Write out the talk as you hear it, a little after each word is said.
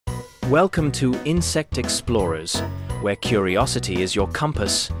Welcome to Insect Explorers, where curiosity is your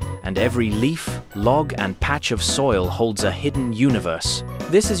compass, and every leaf, log, and patch of soil holds a hidden universe.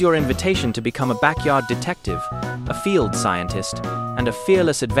 This is your invitation to become a backyard detective, a field scientist, and a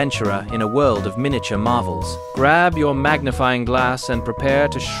fearless adventurer in a world of miniature marvels. Grab your magnifying glass and prepare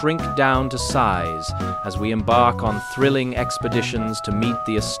to shrink down to size as we embark on thrilling expeditions to meet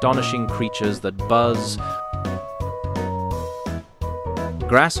the astonishing creatures that buzz.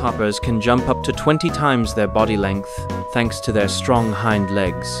 Grasshoppers can jump up to 20 times their body length thanks to their strong hind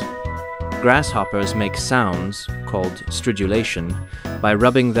legs. Grasshoppers make sounds, called stridulation, by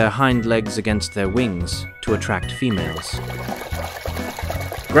rubbing their hind legs against their wings to attract females.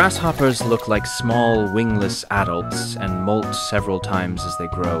 Grasshoppers look like small, wingless adults and molt several times as they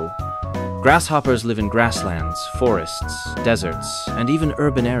grow. Grasshoppers live in grasslands, forests, deserts, and even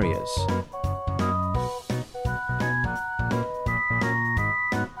urban areas.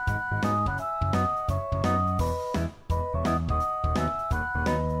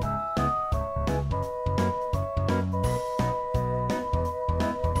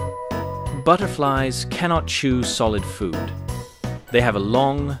 Butterflies cannot chew solid food. They have a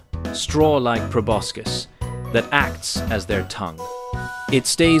long, straw-like proboscis that acts as their tongue. It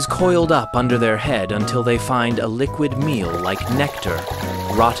stays coiled up under their head until they find a liquid meal like nectar,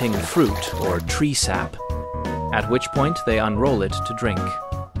 rotting fruit, or tree sap, at which point they unroll it to drink.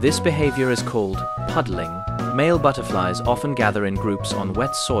 This behavior is called puddling. Male butterflies often gather in groups on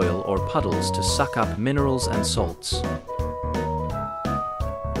wet soil or puddles to suck up minerals and salts.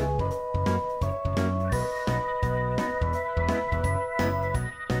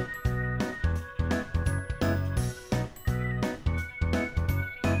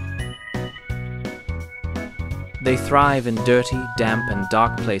 They thrive in dirty, damp, and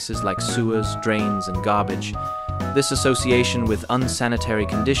dark places like sewers, drains, and garbage. This association with unsanitary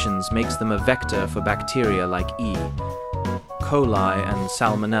conditions makes them a vector for bacteria like E. coli, and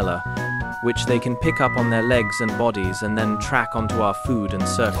salmonella, which they can pick up on their legs and bodies and then track onto our food and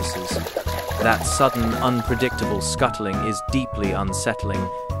surfaces. That sudden, unpredictable scuttling is deeply unsettling.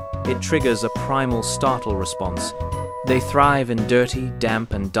 It triggers a primal startle response. They thrive in dirty,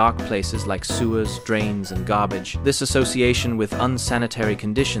 damp, and dark places like sewers, drains, and garbage. This association with unsanitary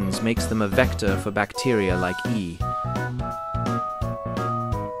conditions makes them a vector for bacteria like E.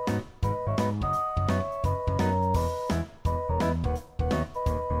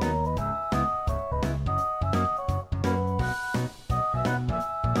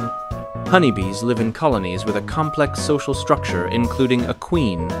 Honeybees live in colonies with a complex social structure including a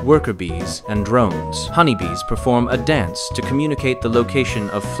queen, worker bees, and drones. Honeybees perform a dance to communicate the location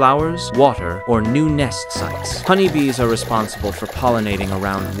of flowers, water, or new nest sites. Honeybees are responsible for pollinating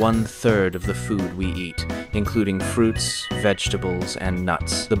around 1/3 of the food we eat, including fruits, vegetables, and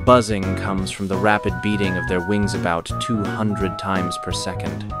nuts. The buzzing comes from the rapid beating of their wings about 200 times per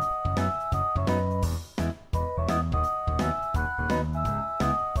second.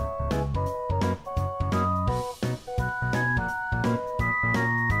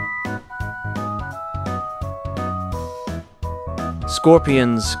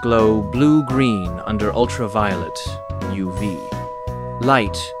 Scorpions glow blue-green under ultraviolet, UV,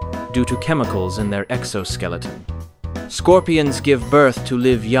 light due to chemicals in their exoskeleton. Scorpions give birth to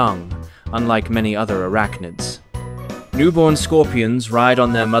live young, unlike many other arachnids. Newborn scorpions ride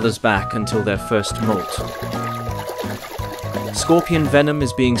on their mother's back until their first molt. Scorpion venom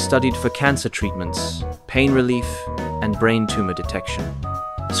is being studied for cancer treatments, pain relief, and brain tumor detection.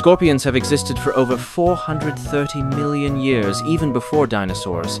 Scorpions have existed for over 430 million years, even before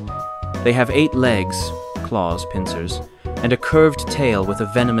dinosaurs. They have 8 legs, claws, pincers, and a curved tail with a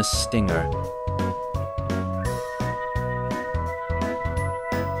venomous stinger.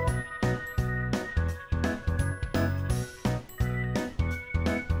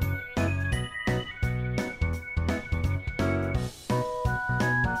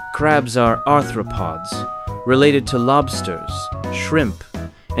 Crabs are arthropods, related to lobsters, shrimp,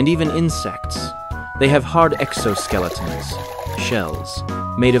 and even insects. They have hard exoskeletons, shells,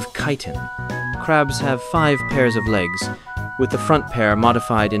 made of chitin. Crabs have 5 pairs of legs, with the front pair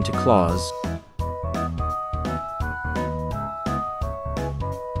modified into claws.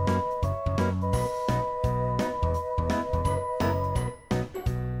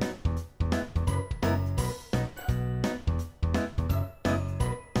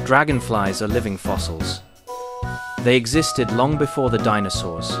 Dragonflies are living fossils. They existed long before the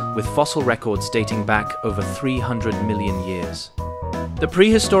dinosaurs, with fossil records dating back over 300 million years. The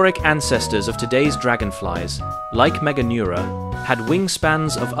prehistoric ancestors of today's dragonflies, like Meganeura, had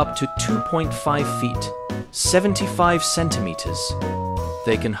wingspans of up to 2.5 feet, 75 centimeters.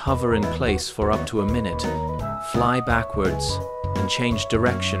 They can hover in place for up to a minute, fly backwards, and change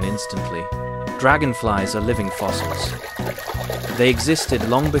direction instantly. Dragonflies are living fossils. They existed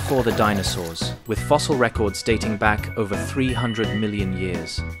long before the dinosaurs, with fossil records dating back over 300 million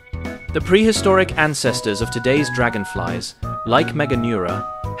years. The prehistoric ancestors of today's dragonflies, like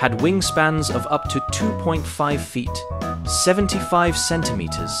Meganeura, had wingspans of up to 2.5 feet, 75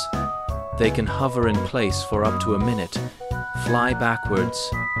 centimeters. They can hover in place for up to a minute, fly backwards,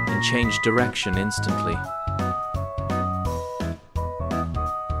 and change direction instantly.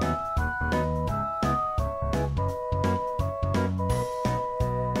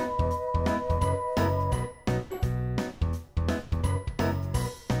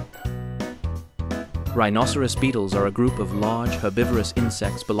 Rhinoceros beetles are a group of large herbivorous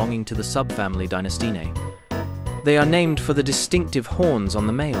insects belonging to the subfamily Dynastinae. They are named for the distinctive horns on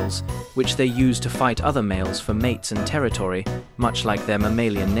the males, which they use to fight other males for mates and territory, much like their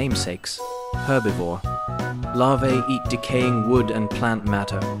mammalian namesakes. Herbivore. Larvae eat decaying wood and plant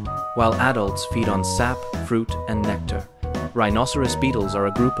matter, while adults feed on sap, fruit, and nectar. Rhinoceros beetles are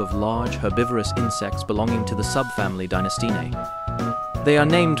a group of large herbivorous insects belonging to the subfamily Dynastinae. They are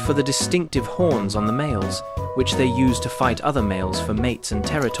named for the distinctive horns on the males, which they use to fight other males for mates and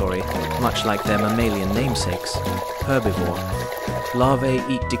territory, much like their mammalian namesakes. Herbivore. Larvae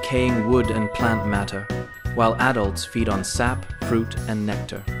eat decaying wood and plant matter, while adults feed on sap, fruit, and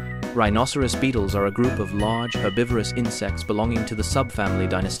nectar. Rhinoceros beetles are a group of large herbivorous insects belonging to the subfamily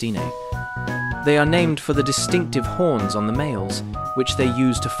Dynastinae. They are named for the distinctive horns on the males, which they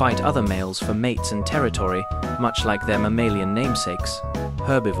use to fight other males for mates and territory, much like their mammalian namesakes.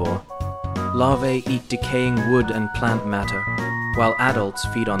 Herbivore. Larvae eat decaying wood and plant matter, while adults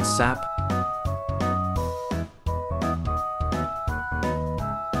feed on sap.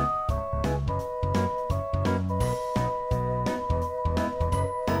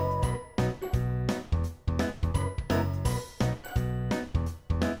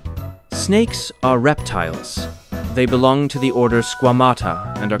 Snakes are reptiles. They belong to the order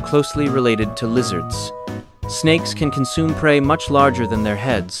Squamata and are closely related to lizards. Snakes can consume prey much larger than their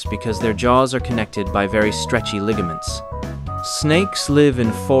heads because their jaws are connected by very stretchy ligaments. Snakes live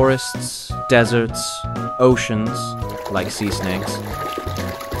in forests, deserts, oceans, like sea snakes,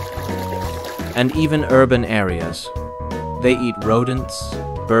 and even urban areas. They eat rodents,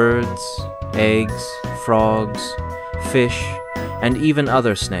 birds, eggs, frogs, fish, and even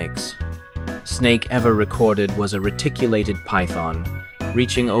other snakes. Snake ever recorded was a reticulated python,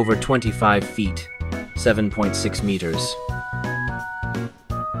 reaching over 25 feet, 7.6 meters.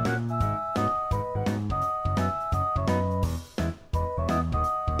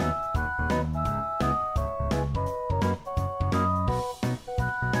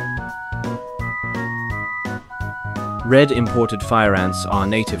 Red imported fire ants are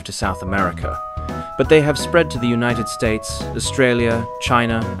native to South America, but they have spread to the United States, Australia,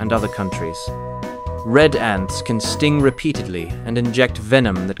 China, and other countries. Red ants can sting repeatedly and inject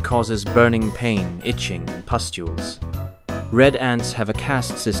venom that causes burning pain, itching, and pustules. Red ants have a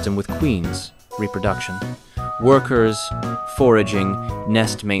caste system with queens, reproduction, workers, foraging,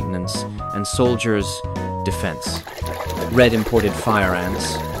 nest maintenance, and soldiers, defense. Red imported fire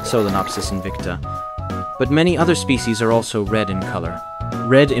ants, Solenopsis invicta, but many other species are also red in color.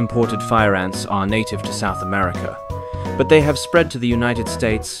 Red imported fire ants are native to South America, but they have spread to the United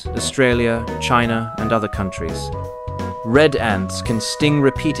States, Australia, China, and other countries. Red ants can sting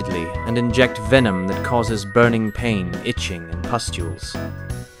repeatedly and inject venom that causes burning pain, itching, and pustules.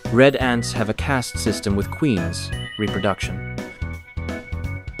 Red ants have a caste system with queens, reproduction.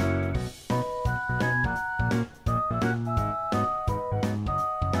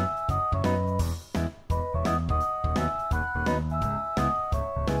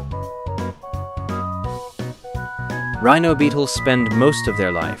 Rhino beetles spend most of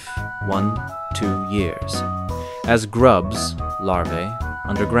their life, 1-2 years, as grubs, larvae,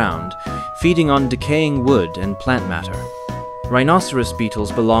 underground, feeding on decaying wood and plant matter. Rhinoceros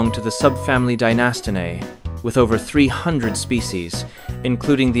beetles belong to the subfamily Dynastinae, with over 300 species,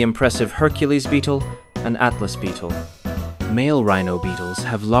 including the impressive Hercules beetle and Atlas beetle. Male rhino beetles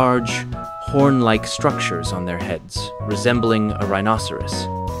have large, horn-like structures on their heads, resembling a rhinoceros.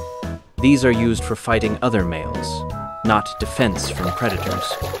 These are used for fighting other males, not defense from predators.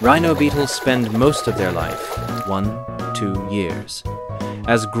 Rhino beetles spend most of their life, 1-2 years,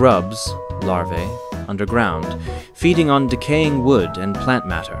 as grubs, larvae, underground, feeding on decaying wood and plant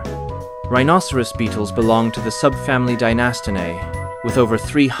matter. Rhinoceros beetles belong to the subfamily Dynastinae, with over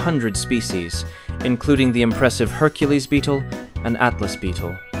 300 species, including the impressive Hercules beetle and Atlas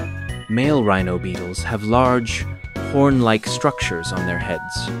beetle. Male rhino beetles have large, horn-like structures on their heads.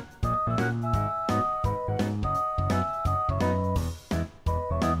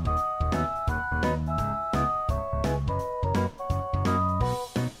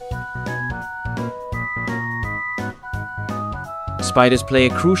 Spiders play a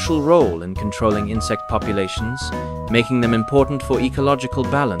crucial role in controlling insect populations, making them important for ecological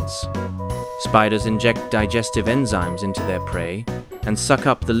balance. Spiders inject digestive enzymes into their prey and suck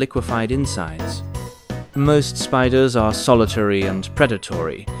up the liquefied insides. Most spiders are solitary and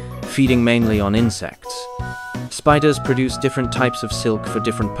predatory, feeding mainly on insects. Spiders produce different types of silk for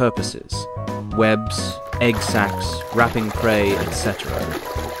different purposes: webs, egg sacs, wrapping prey, etc.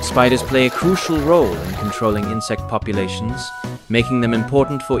 Spiders play a crucial role in controlling insect populations, making them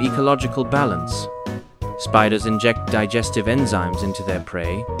important for ecological balance. Spiders inject digestive enzymes into their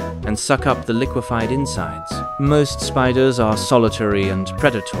prey and suck up the liquefied insides. Most spiders are solitary and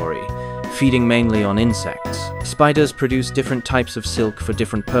predatory, feeding mainly on insects. Spiders produce different types of silk for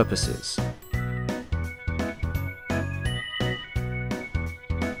different purposes.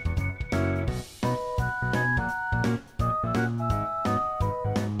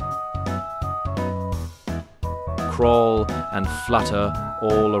 Crawl and flutter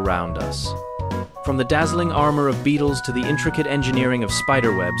all around us. From the dazzling armor of beetles to the intricate engineering of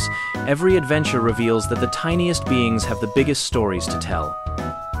spiderwebs, every adventure reveals that the tiniest beings have the biggest stories to tell.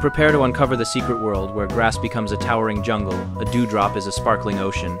 Prepare to uncover the secret world where grass becomes a towering jungle, a dewdrop is a sparkling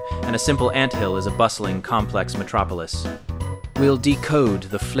ocean, and a simple anthill is a bustling, complex metropolis. We'll decode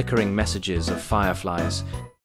the flickering messages of fireflies,